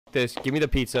this. Give me the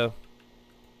pizza.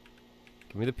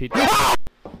 Give me the pizza.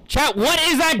 Chat, what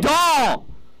is that doll?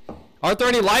 Aren't there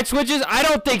any light switches? I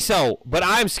don't think so, but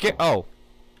I'm scared. Oh.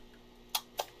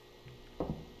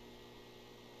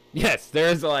 Yes, there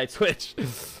is a light switch.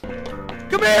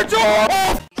 Come here,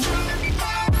 doll!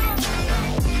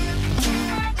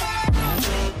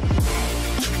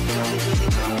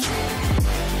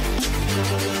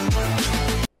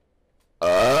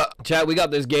 Chat, we got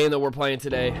this game that we're playing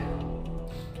today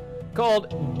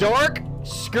called Dark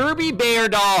Skirbee Bear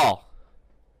Doll.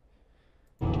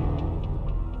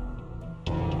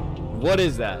 What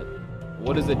is that?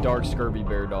 What is a Dark Skirbee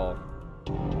Bear Doll?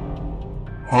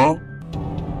 Huh?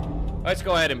 Let's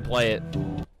go ahead and play it.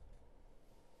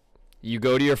 You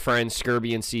go to your friends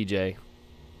Skirbee and CJ.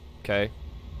 Okay.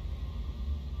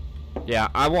 Yeah,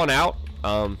 I want out.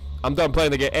 I'm done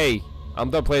playing the game. Hey, I'm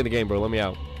done playing the game, bro. Let me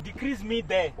out. Decrease me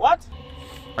there. What?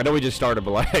 I know we just started,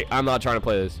 but like, I'm not trying to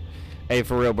play this. Hey,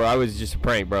 for real, bro. I was just a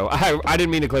prank, bro. I didn't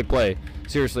mean to click play.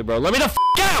 Seriously, bro. Let me the f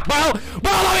out, bro.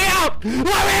 Bro, let me out. Let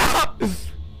me out.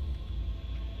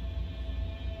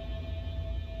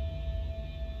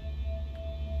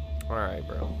 All right,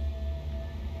 bro.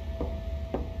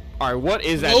 All right, what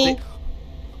is that thing?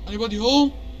 Anybody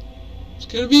home?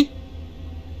 Skirbee?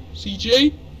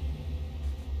 CJ?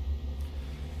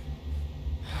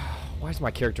 Why's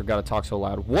my character gotta talk so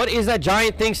loud? What is that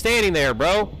giant thing standing there,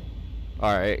 bro?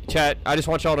 Alright, chat, I just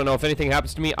want y'all to know if anything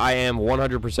happens to me, I am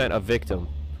 100% a victim.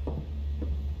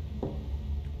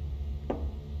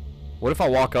 What if I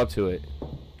walk up to it?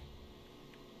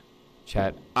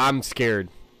 Chat, I'm scared.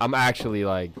 I'm actually,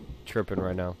 like, tripping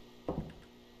right now.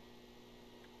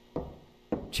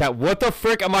 Chat, what the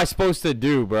frick am I supposed to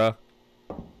do, bro?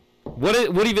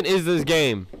 What even is this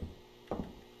game?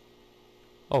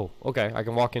 Oh, okay. I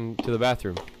can walk into the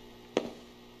bathroom. Let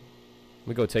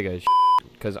me go take a shit,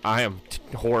 because I am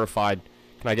horrified.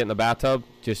 Can I get in the bathtub?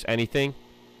 Just anything?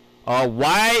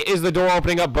 Why is the door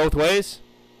opening up both ways?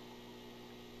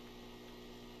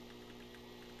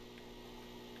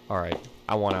 Alright.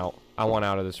 I want out. I want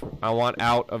out of this. I want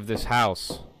out of this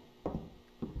house.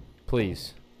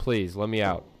 Please. Please, let me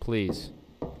out. Please.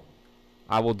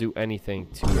 I will do anything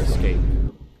to escape.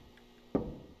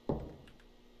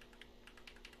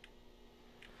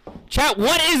 Chat,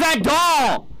 what is that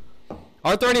doll?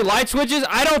 Aren't there any light switches?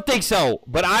 I don't think so,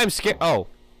 but I'm scared. Oh.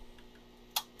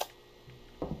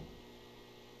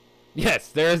 Yes,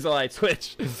 there is a light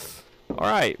switch.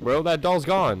 Alright, bro, that doll's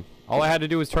gone. All I had to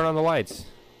do was turn on the lights.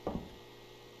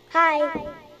 Hi.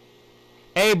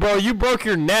 Hey, bro, you broke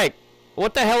your neck.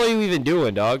 What the hell are you even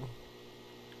doing, dog?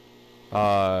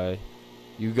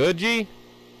 You good, G?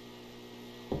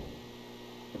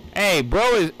 Hey, bro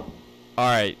is...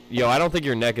 Alright, yo, I don't think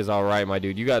your neck is alright, my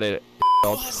dude. You got it.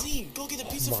 Oh, Hazim, go get the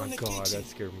pizza from the kitchen. That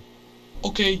scared me.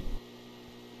 Okay.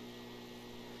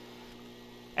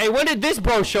 Hey, when did this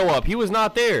bro show up? He was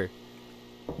not there.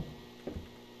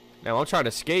 Now I'm trying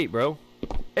to skate, bro.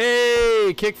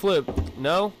 Hey, kickflip.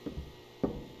 No?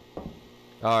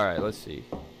 Alright, let's see.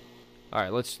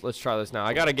 Alright, let's try this now.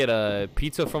 I gotta get a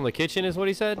pizza from the kitchen, is what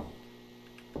he said.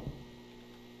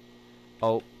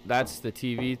 Oh, that's the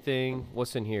TV thing.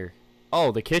 What's in here?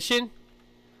 Oh, the kitchen?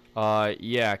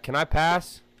 Yeah. Can I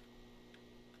pass?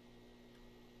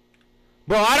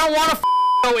 Bro, I don't want to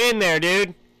go in there,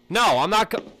 dude. No, I'm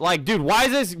not. Like, dude, why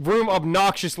is this room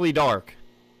obnoxiously dark?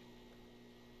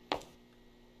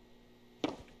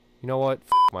 You know what?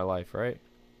 My life, right?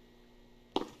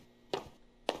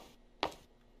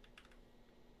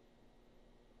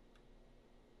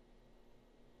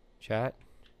 Chat?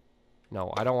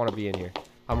 No, I don't want to be in here.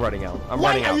 I'm running out. I'm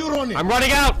running out. I'm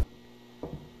running out!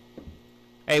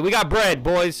 Hey, we got bread,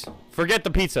 boys. Forget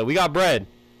the pizza. We got bread.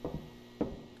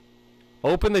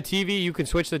 Open the TV. You can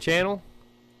switch the channel.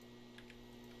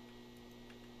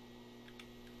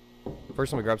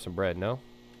 First, let me grab some bread. No?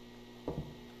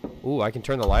 Ooh, I can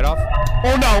turn the light off.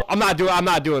 Oh no! I'm not doing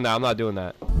that. I'm not doing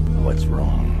that. What's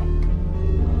wrong?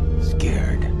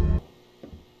 Scared.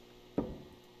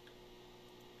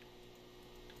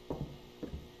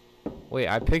 Wait,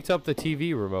 I picked up the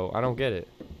TV remote. I don't get it.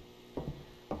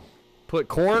 Put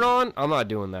corn on? I'm not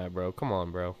doing that, bro. Come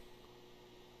on, bro.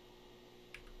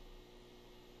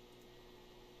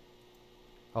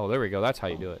 Oh, there we go. That's how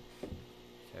you do it.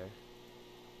 Okay.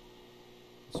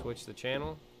 Switch the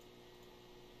channel.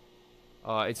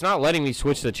 It's not letting me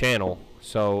switch the channel,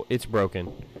 so it's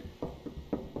broken.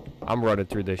 I'm running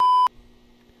through this.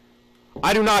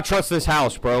 I do not trust this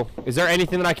house, bro. Is there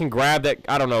anything that I can grab that,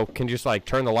 I don't know, can just like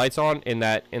turn the lights on in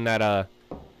that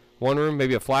one room?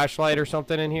 Maybe a flashlight or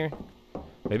something in here?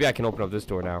 Maybe I can open up this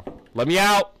door now. Let me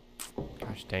out!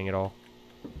 Gosh dang it all.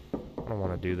 I'm don't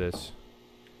want to do this.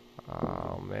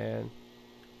 Oh, man.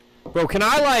 Bro, can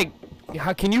I, like...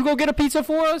 Can you go get a pizza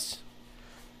for us?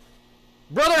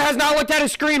 Brother has not looked at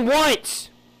his screen once!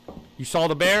 You saw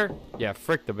the bear? Yeah,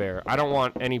 frick the bear. I don't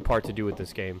want any part to do with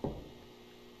this game.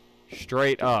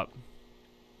 Straight up.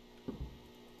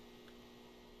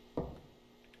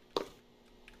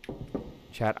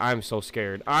 Chat, I'm so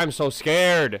scared. I'm so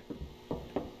scared!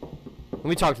 Let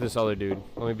me talk to this other dude.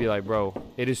 Let me be like, bro,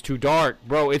 it is too dark.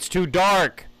 Bro, it's too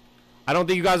dark. I don't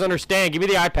think you guys understand. Give me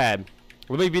the iPad.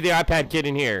 Let me be the iPad kid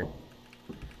in here.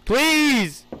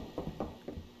 Please!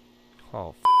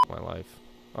 Oh, f my life.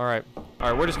 Alright.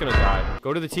 Alright, we're just gonna die.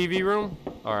 Go to the TV room.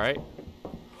 Alright.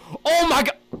 Oh my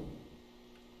god!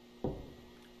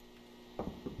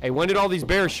 Hey, when did all these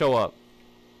bears show up?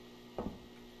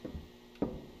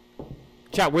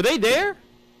 Chat, were they there?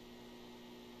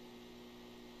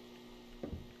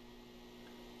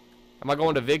 Am I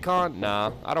going to VidCon?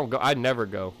 Nah, I don't go. I never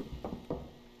go.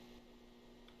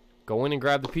 Go in and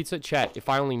grab the pizza. Chat, if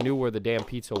I only knew where the damn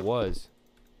pizza was.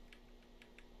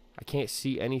 I can't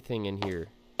see anything in here.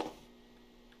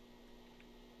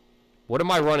 What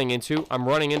am I running into? I'm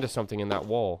running into something in that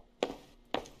wall.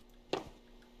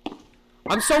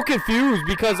 I'm so confused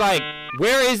because, like,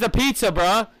 where is the pizza,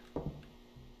 bruh?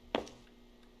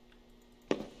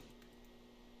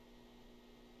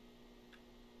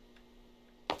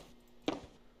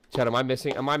 Chad, am I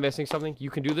missing something? You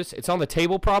can do this? It's on the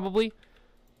table, probably?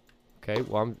 Okay,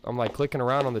 well, I'm like, clicking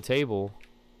around on the table.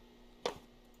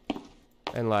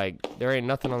 And, like, there ain't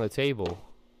nothing on the table.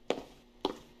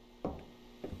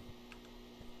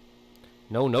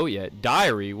 No note yet.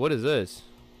 Diary, what is this?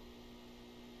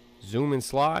 Zoom and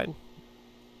slide?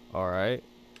 Alright.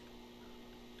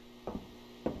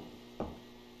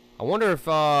 I wonder if,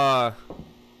 I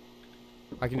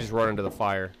can just run into the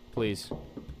fire. Please.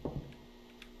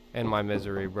 End my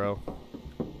misery, bro.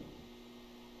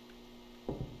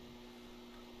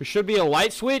 There should be a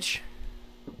light switch.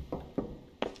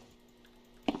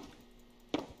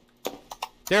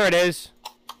 There it is.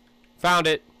 Found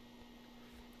it.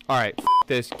 Alright, f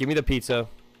this. Give me the pizza.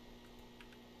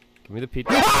 Give me the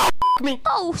pizza. Ah, f me!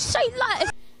 Oh, say like.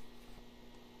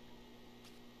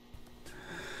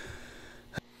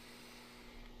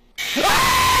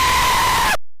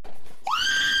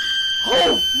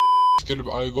 Oh,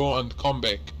 Skirbee, I go and come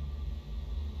back.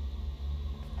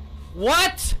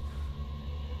 what?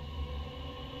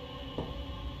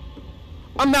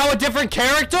 I'm now a different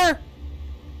character?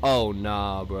 Oh,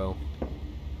 nah, bro.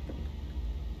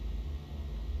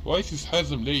 Why is this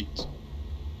Hazm late?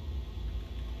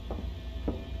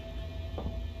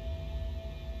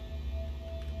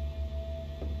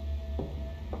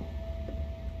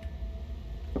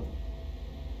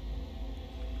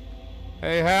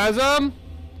 Hey, Hazm?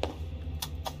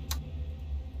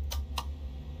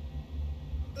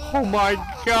 Oh my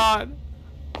god.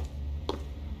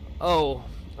 Oh,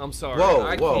 I'm sorry. Whoa,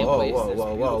 I whoa, can't whoa, waste whoa, this whoa,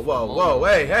 beautiful whoa, whoa, moment. whoa,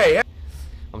 hey, hey, hey.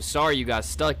 I'm sorry you got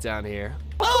stuck down here.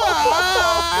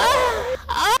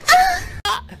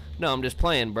 No, I'm just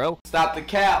playing, bro. Stop the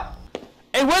cap.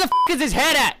 Hey, where the f is his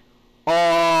head at?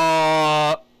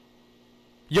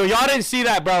 Yo, y'all didn't see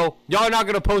that, bro. Y'all are not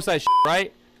gonna post that shit,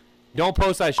 right? Don't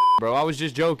post that shit, bro. I was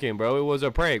just joking, bro. It was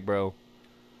a prank, bro.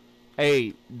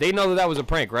 Hey, they know that that was a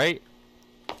prank, right?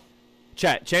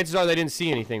 Chat, chances are they didn't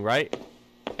see anything, right?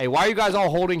 Hey, why are you guys all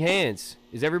holding hands?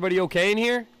 Is everybody okay in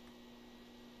here?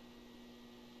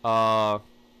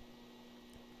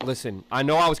 Listen, I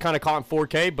know I was kind of caught in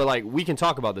 4K, but, like, we can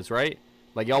talk about this, right?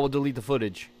 Like, y'all will delete the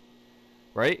footage.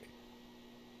 Right?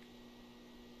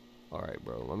 Alright,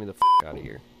 bro. Let me the f out of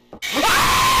here.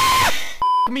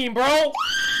 Me, bro!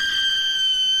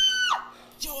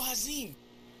 Yo, Hazim.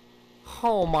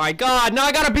 Oh, my God. Now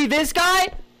I gotta be this guy?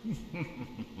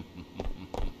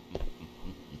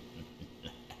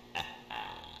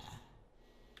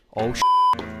 Oh, sh**.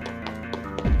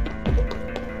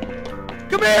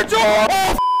 Come here, Joel!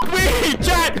 Oh, f*** me!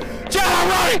 Chat! Chat, I'm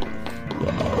running!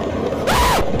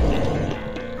 Ah!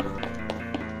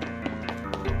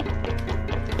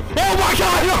 Oh, my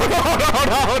God! No, no,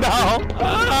 no, no, no!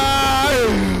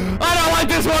 I don't like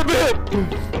this one bit!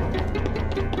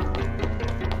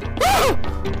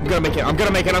 I'm gonna make it, I'm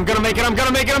gonna make it, I'm gonna make it, I'm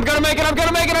gonna make it, I'm gonna make it, I'm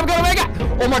gonna make it, I'm gonna make it!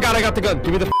 Oh, my God, I got the gun.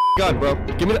 Give me the f*** gun, bro.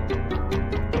 Give me the...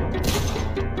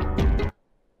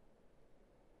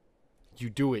 You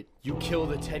do it. You kill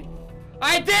the teddy.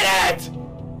 I did it!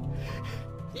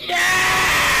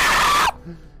 Yeah!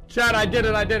 Chad, I did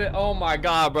it. I did it. Oh my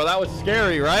god, bro. That was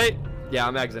scary, right? Yeah,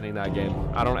 I'm exiting that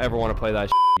game. I don't ever want to play that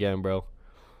again, bro.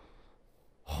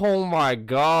 Oh my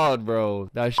god, bro.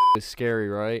 That is scary,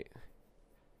 right?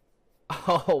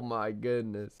 Oh my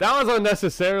goodness. That was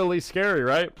unnecessarily scary,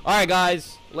 right? All right,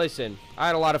 guys. Listen, I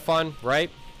had a lot of fun, right?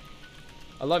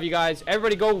 I love you guys.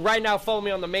 Everybody go right now follow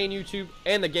me on the main YouTube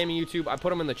and the gaming YouTube. I put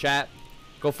them in the chat.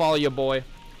 Go follow your boy.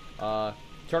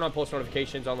 Turn on post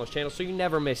notifications on those channels so you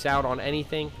never miss out on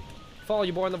anything. Follow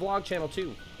your boy on the vlog channel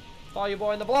too. Follow your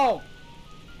boy in the vlog.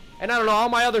 And I don't know, all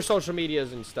my other social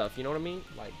medias and stuff. You know what I mean?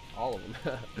 Like, all of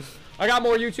them. I got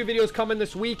more YouTube videos coming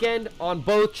this weekend on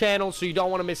both channels, so you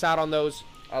don't want to miss out on those.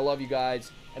 I love you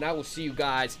guys. And I will see you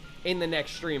guys in the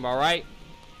next stream, alright?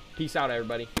 Peace out,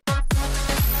 everybody.